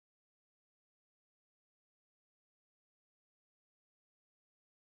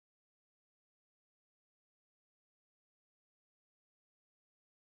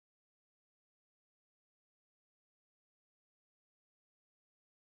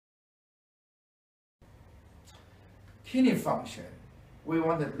kidney function, we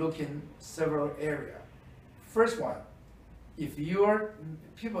want to look in several areas. First one, if your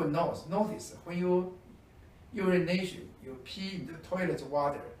people notice when you urination, you pee in the toilet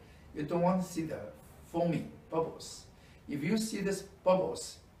water, you don't want to see the foamy bubbles. If you see this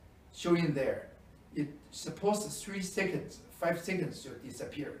bubbles showing there, it's supposed to 3 seconds, 5 seconds to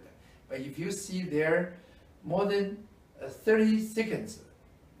disappear. But if you see there more than 30 seconds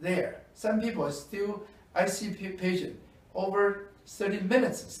there, some people are still, I see patient over 30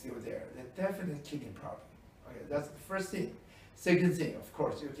 minutes still there. They're definitely kidney problem. Okay, that's the first thing. Second thing, of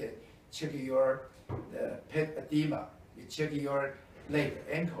course, you can check your pet edema. You check your leg,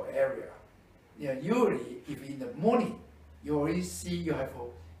 ankle area. Usually, if in the morning you already see you have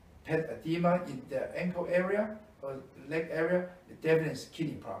a pet edema in the ankle area or leg area, it definitely is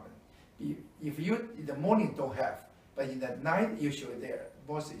kidney problem. If you in the morning don't have, but in the night usually there,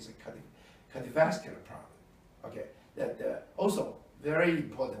 mostly is a cardiovascular problem. Okay, that also very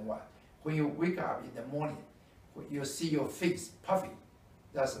important one. When you wake up in the morning, you see your face puffy.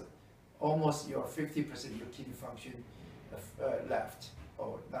 That's almost your 50% your kidney function left,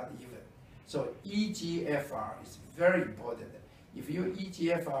 or not even. So EGFR is very important. If your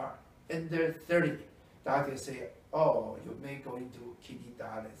EGFR under 30, doctor say, oh, you may go into kidney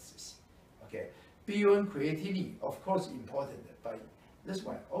dialysis. Okay, BUN creatinine, of course, important, but this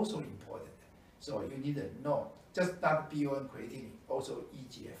one also important. So you need to know, just not BUN creatinine, also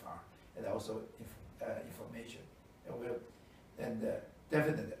EGFR, and also information. And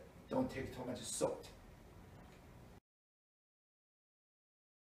definitely don't take too much salt.